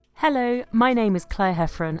Hello, my name is Claire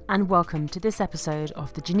Heffron and welcome to this episode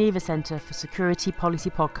of the Geneva Centre for Security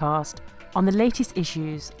Policy podcast on the latest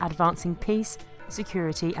issues advancing peace,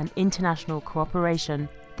 security and international cooperation.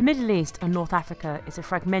 The Middle East and North Africa is a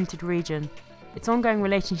fragmented region. Its ongoing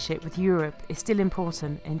relationship with Europe is still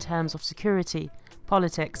important in terms of security,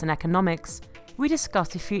 politics and economics. We discuss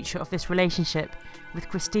the future of this relationship with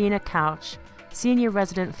Kristina Kausch, Senior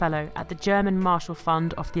Resident Fellow at the German Marshall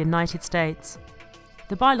Fund of the United States.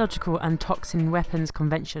 The Biological and Toxin Weapons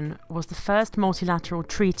Convention was the first multilateral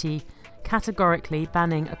treaty categorically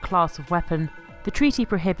banning a class of weapon. The treaty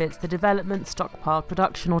prohibits the development, stockpile,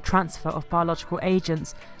 production or transfer of biological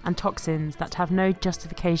agents and toxins that have no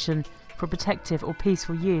justification for protective or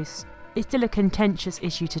peaceful use. It's still a contentious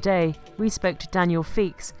issue today. We spoke to Daniel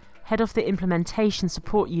Feakes, head of the Implementation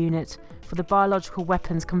Support Unit for the Biological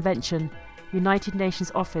Weapons Convention, United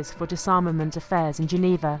Nations Office for Disarmament Affairs in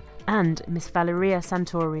Geneva, and Ms. Valeria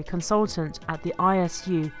Santori, consultant at the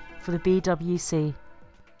ISU for the BWC.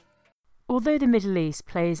 Although the Middle East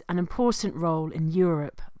plays an important role in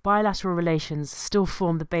Europe, bilateral relations still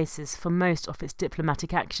form the basis for most of its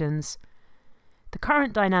diplomatic actions. The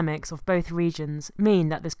current dynamics of both regions mean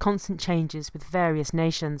that there's constant changes with various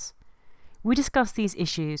nations. We discuss these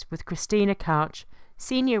issues with Kristina Kausch,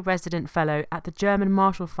 Senior Resident Fellow at the German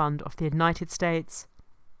Marshall Fund of the United States.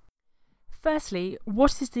 Firstly,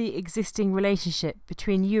 what is the existing relationship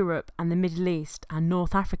between Europe and the Middle East and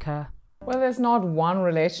North Africa? Well, there's not one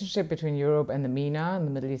relationship between Europe and the MENA, and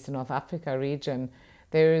the Middle East and North Africa region.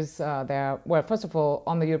 First of all,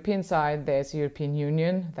 on the European side, there's the European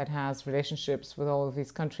Union that has relationships with all of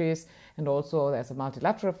these countries, and also there's a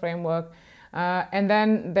multilateral framework. And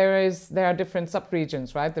then there are different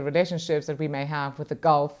sub-regions, right? The relationships that we may have with the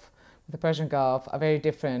Gulf, with the Persian Gulf, are very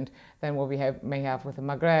different than what we may have with the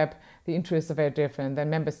Maghreb. The interests are very different. Then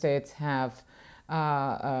member states have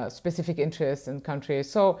specific interests in countries.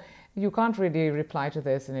 So you can't really reply to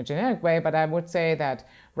this in a generic way, but I would say that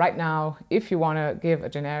right now, if you want to give a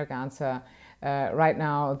generic answer, right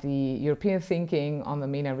now the European thinking on the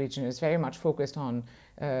MENA region is very much focused on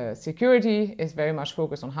security, is very much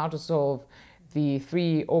focused on how to solve the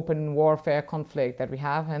three open warfare conflict that we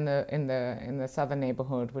have in the southern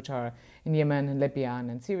neighborhood, which are in Yemen, and Libya, and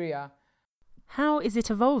in Syria. How is it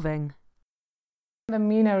evolving? The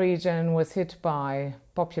MENA region was hit by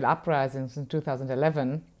popular uprisings in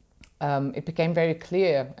 2011. It became very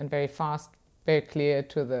clear and very fast, very clear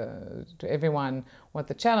to everyone what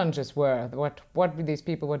the challenges were, what these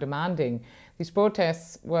people were demanding. These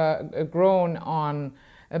protests were grown on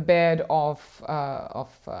a bed of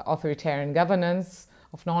authoritarian governance,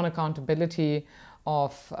 of non-accountability,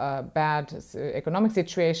 of bad economic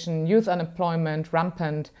situation, youth unemployment,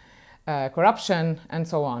 rampant corruption, and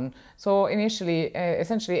so on. So initially,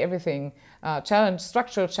 essentially everything,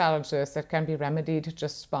 structural challenges that can be remedied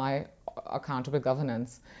just by accountable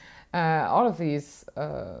governance. All of these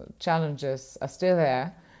challenges are still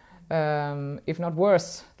there, if not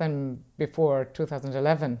worse than before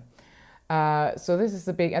 2011. So this is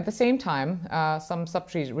the big. At the same time, some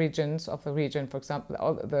sub-regions of the region, for example,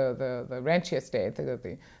 the rentier states,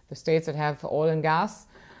 the states that have oil and gas,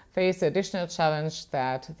 face the additional challenge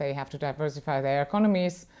that they have to diversify their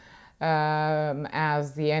economies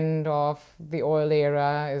as the end of the oil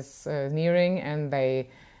era is nearing, and they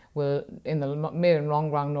will, in the mid and long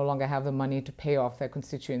run, no longer have the money to pay off their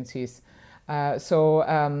constituencies. So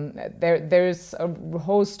there is a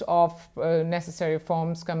host of necessary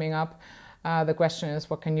reforms coming up. The question is,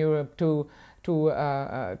 what can Europe do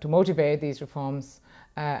to motivate these reforms?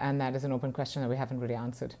 And that is an open question that we haven't really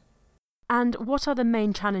answered. And what are the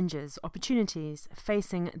main challenges, opportunities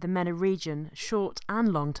facing the MENA region, short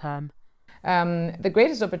and long term? The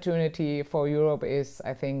greatest opportunity for Europe is,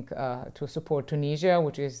 I think, to support Tunisia,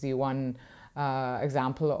 which is the one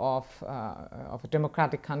example of a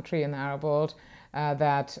democratic country in the Arab world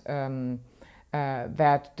that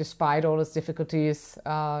despite all its difficulties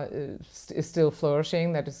is still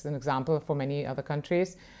flourishing. That is an example for many other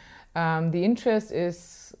countries. The interest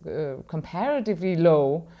is comparatively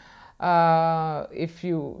low if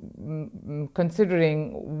you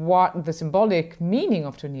considering what the symbolic meaning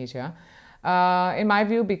of Tunisia. In my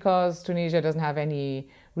view, because Tunisia doesn't have any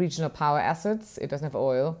regional power assets, it doesn't have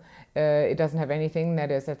oil, it doesn't have anything that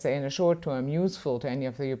is, let's say, in the short term useful to any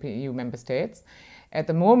of the European EU member states. At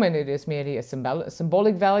the moment, it is merely a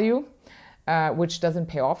symbolic value, which doesn't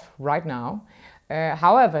pay off right now.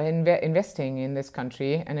 However, investing in this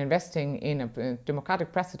country and investing in a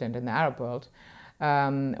democratic precedent in the Arab world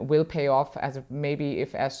will pay off as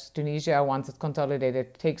Tunisia, once it's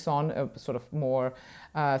consolidated, takes on a sort of more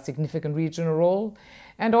significant regional role.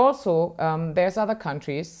 And also, there's other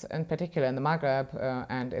countries, in particular in the Maghreb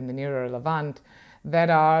and in the nearer Levant,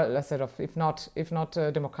 that are sort of, if not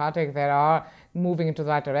democratic, that are moving into the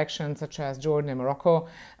right direction, such as Jordan and Morocco,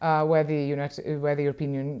 where the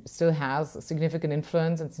European Union still has significant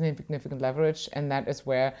influence and significant leverage, and that is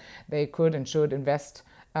where they could and should invest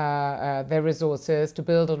their resources to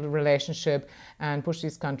build a relationship and push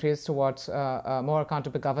these countries towards more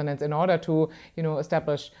accountable governance in order to,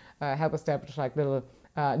 help establish like little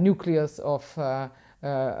nucleus of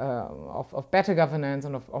better governance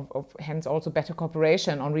and of hence also better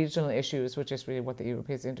cooperation on regional issues, which is really what the Europe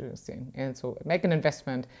is interested in. And so make an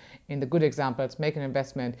investment in the good examples, make an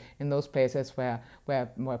investment in those places where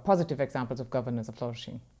more positive examples of governance are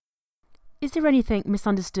flourishing. Is there anything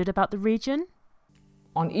misunderstood about the region?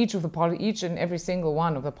 On each and every single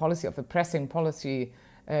one of the pressing policy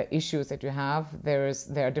issues that you have, there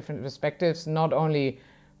are different perspectives, not only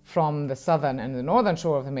from the southern and the northern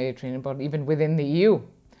shore of the Mediterranean, but even within the EU.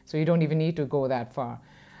 So you don't even need to go that far.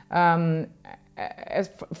 From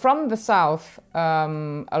the south,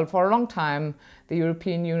 for a long time, the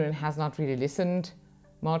European Union has not really listened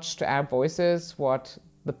much to our voices,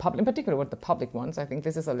 in particular what the public wants. I think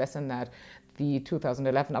this is a lesson that the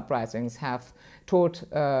 2011 uprisings have taught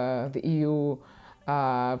the EU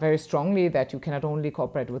very strongly, that you cannot only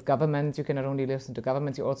cooperate with governments, you cannot only listen to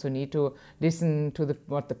governments, you also need to listen to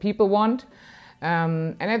what the people want.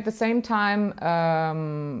 And at the same time,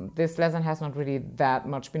 this lesson has not really that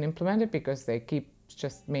much been implemented because they keep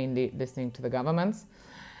just mainly listening to the governments.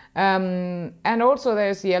 And also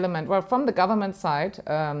there's the element, from the government side,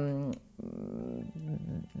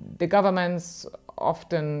 the governments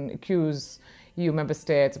often accuse EU member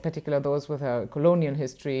states, in particular those with a colonial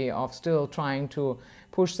history, of still trying to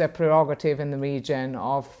push their prerogative in the region,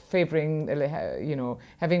 of favoring,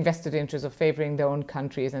 having vested interests of favoring their own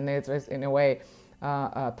countries, and there's in a way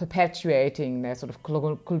perpetuating their sort of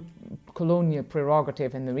colonial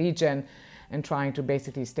prerogative in the region and trying to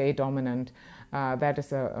basically stay dominant. That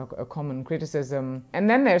is a common criticism. And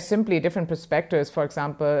then there's simply different perspectives. For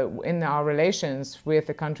example, in our relations with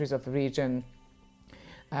the countries of the region,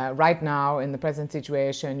 right now, in the present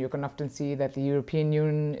situation, you can often see that the European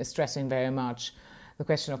Union is stressing very much the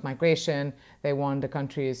question of migration. They want the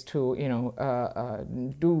countries to,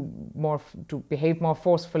 behave more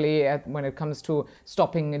forcefully when it comes to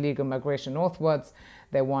stopping illegal migration northwards.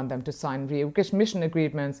 They want them to sign readmission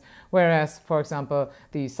agreements, whereas, for example,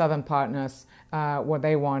 the southern partners, what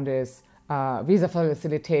they want is visa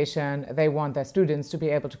facilitation. They want their students to be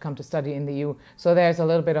able to come to study in the EU. So there's a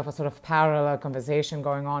little bit of a sort of parallel conversation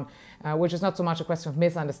going on, which is not so much a question of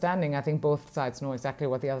misunderstanding. I think both sides know exactly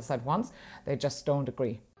what the other side wants. They just don't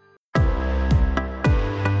agree.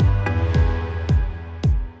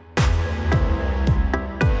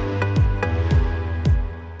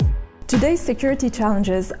 Today's security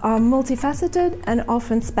challenges are multifaceted and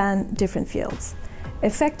often span different fields.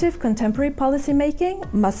 Effective contemporary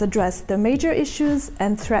policymaking must address the major issues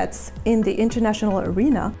and threats in the international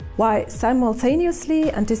arena, while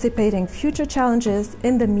simultaneously anticipating future challenges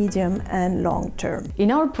in the medium and long term.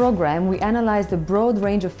 In our program, we analyzed a broad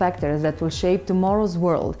range of factors that will shape tomorrow's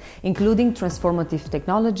world, including transformative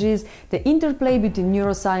technologies, the interplay between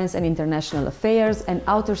neuroscience and international affairs, and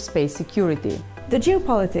outer space security. The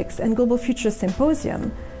Geopolitics and Global Futures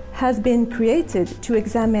Symposium has been created to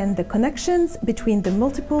examine the connections between the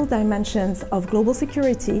multiple dimensions of global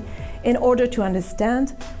security in order to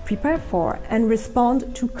understand, prepare for, and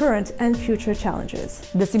respond to current and future challenges.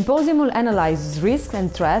 The symposium will analyze risks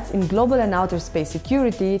and threats in global and outer space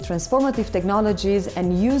security, transformative technologies,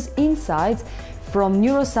 and use insights from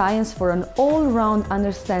neuroscience for an all-round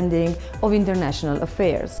understanding of international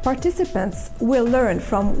affairs. Participants will learn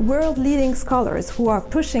from world-leading scholars who are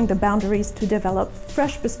pushing the boundaries to develop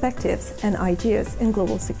fresh perspectives and ideas in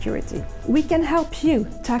global security. We can help you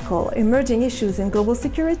tackle emerging issues in global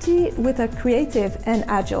security with a creative and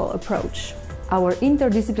agile approach. Our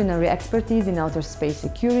interdisciplinary expertise in outer space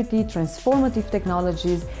security, transformative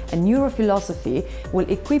technologies, and neurophilosophy will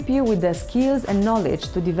equip you with the skills and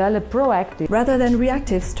knowledge to develop proactive rather than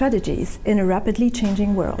reactive strategies in a rapidly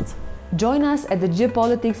changing world. Join us at the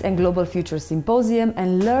Geopolitics and Global Futures Symposium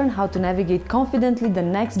and learn how to navigate confidently the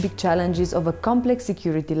next big challenges of a complex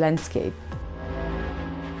security landscape.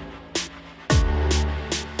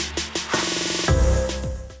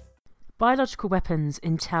 Biological weapons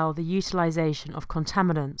entail the utilization of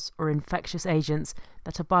contaminants or infectious agents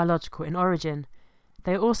that are biological in origin.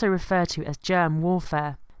 They are also referred to as germ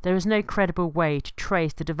warfare. There is no credible way to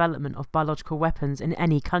trace the development of biological weapons in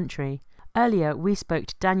any country. Earlier, we spoke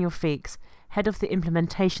to Daniel Feakes, head of the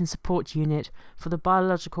Implementation Support Unit for the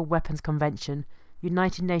Biological Weapons Convention,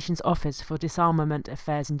 United Nations Office for Disarmament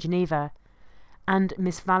Affairs in Geneva, and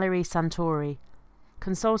Miss Valeria Santori,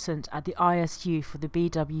 consultant at the ISU for the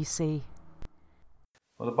BWC.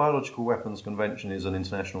 Well, the Biological Weapons Convention is an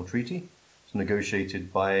international treaty. It's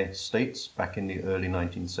negotiated by states back in the early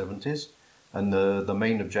 1970s, and the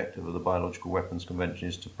main objective of the Biological Weapons Convention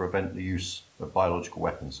is to prevent the use of biological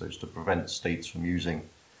weapons. So it's to prevent states from using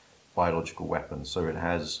biological weapons. So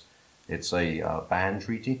it's a ban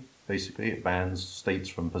treaty. Basically, it bans states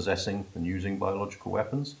from possessing and using biological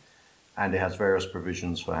weapons, and it has various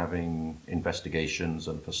provisions for having investigations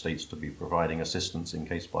and for states to be providing assistance in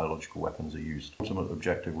case biological weapons are used. The ultimate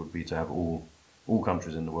objective would be to have all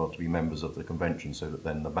countries in the world to be members of the convention, so that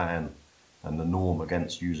then the ban and the norm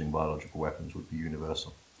against using biological weapons would be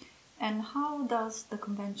universal. And how does the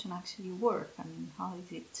convention actually work? I mean, how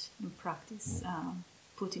is it in practice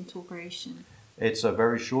put into operation? It's a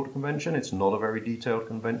very short convention. It's not a very detailed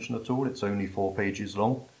convention at all. It's only 4 pages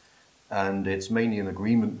long. And it's mainly an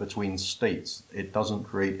agreement between states. It doesn't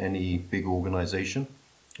create any big organization.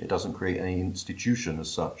 It doesn't create any institution as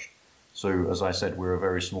such. So, as I said, we're a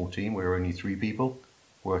very small team. We're only 3 people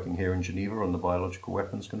working here in Geneva on the Biological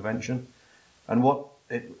Weapons Convention. And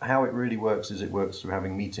how it really works is it works through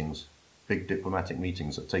having meetings, big diplomatic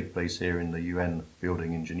meetings that take place here in the UN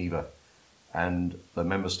building in Geneva. And the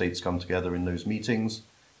member states come together in those meetings.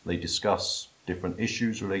 They discuss different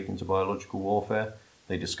issues relating to biological warfare.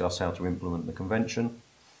 They discuss how to implement the convention,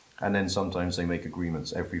 and then sometimes they make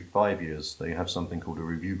agreements. Every 5 years they have something called a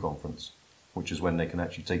review conference, which is when they can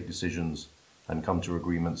actually take decisions and come to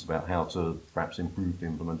agreements about how to perhaps improve the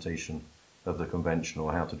implementation of the convention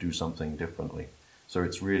or how to do something differently. So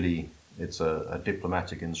it's a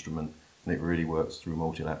diplomatic instrument, and it really works through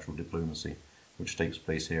multilateral diplomacy, which takes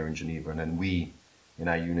place here in Geneva. And then we, in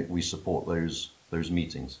our unit, we support those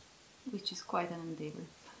meetings. Which is quite an endeavor.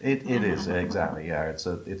 It is, exactly, yeah. It's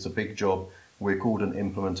a big job. We're called an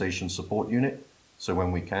implementation support unit. So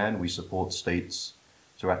when we can, we support states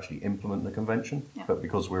to actually implement the convention. Yeah. But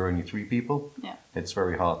because we're only 3 people, it's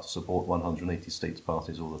very hard to support 180 states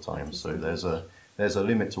parties all the time. So there's a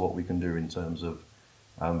limit to what we can do in terms of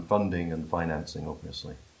funding and financing,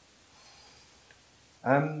 obviously.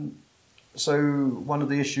 So one of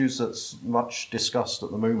the issues that's much discussed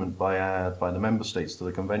at the moment by the member states to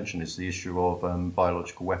the convention is the issue of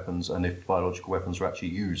biological weapons, and if biological weapons are actually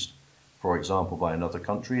used, for example, by another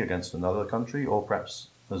country against another country, or perhaps,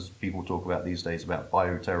 as people talk about these days, about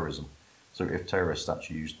bioterrorism. So if terrorists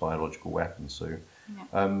actually used biological weapons. So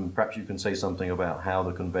perhaps you can say something about how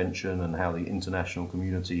the convention and how the international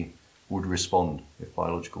community would respond if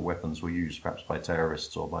biological weapons were used, perhaps by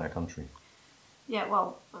terrorists or by a country. Yeah,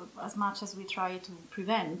 well, as much as we try to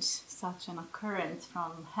prevent such an occurrence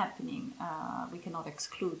from happening, we cannot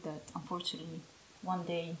exclude that, unfortunately, one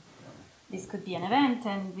day this could be an event,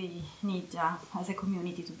 and we need, as a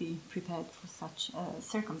community, to be prepared for such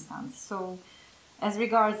circumstance. So, as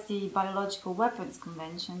regards the Biological Weapons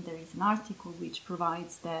Convention, there is an article which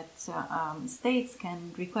provides that states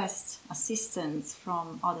can request assistance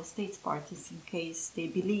from other states parties in case they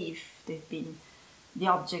believe they've been the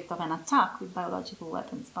object of an attack with biological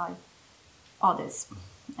weapons by others.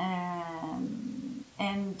 And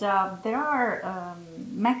there are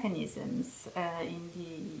mechanisms in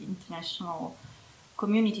the international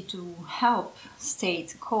community to help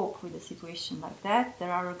states cope with a situation like that.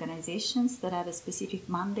 There are organizations that have a specific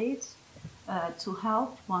mandate to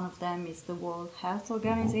help. One of them is the World Health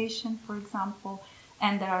Organization, for example,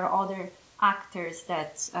 and there are other actors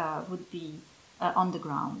that would be on the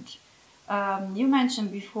ground. You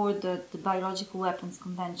mentioned before that the Biological Weapons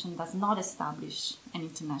Convention does not establish an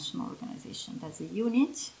international organization. That's a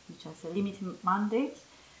unit which has a limited mandate.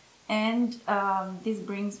 And this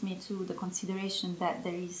brings me to the consideration that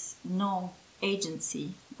there is no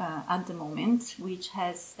agency at the moment which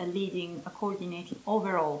has a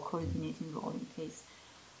overall coordinating role in case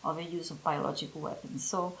of a use of biological weapons.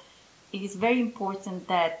 So it is very important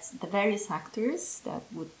that the various actors that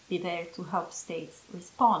would be there to help states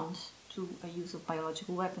respond to a use of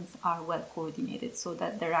biological weapons are well coordinated so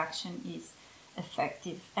that their action is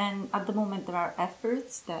effective. And at the moment there are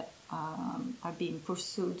efforts that are being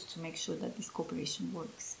pursued to make sure that this cooperation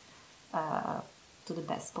works to the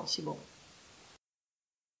best possible.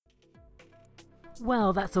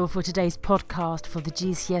 Well, that's all for today's podcast for the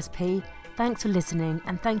GCSP. Thanks for listening,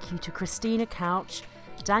 and thank you to Kristina Kausch,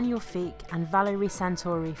 Daniel Feakes and Valeria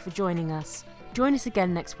Santori for joining us. Join us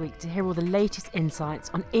again next week to hear all the latest insights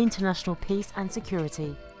on international peace and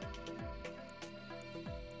security.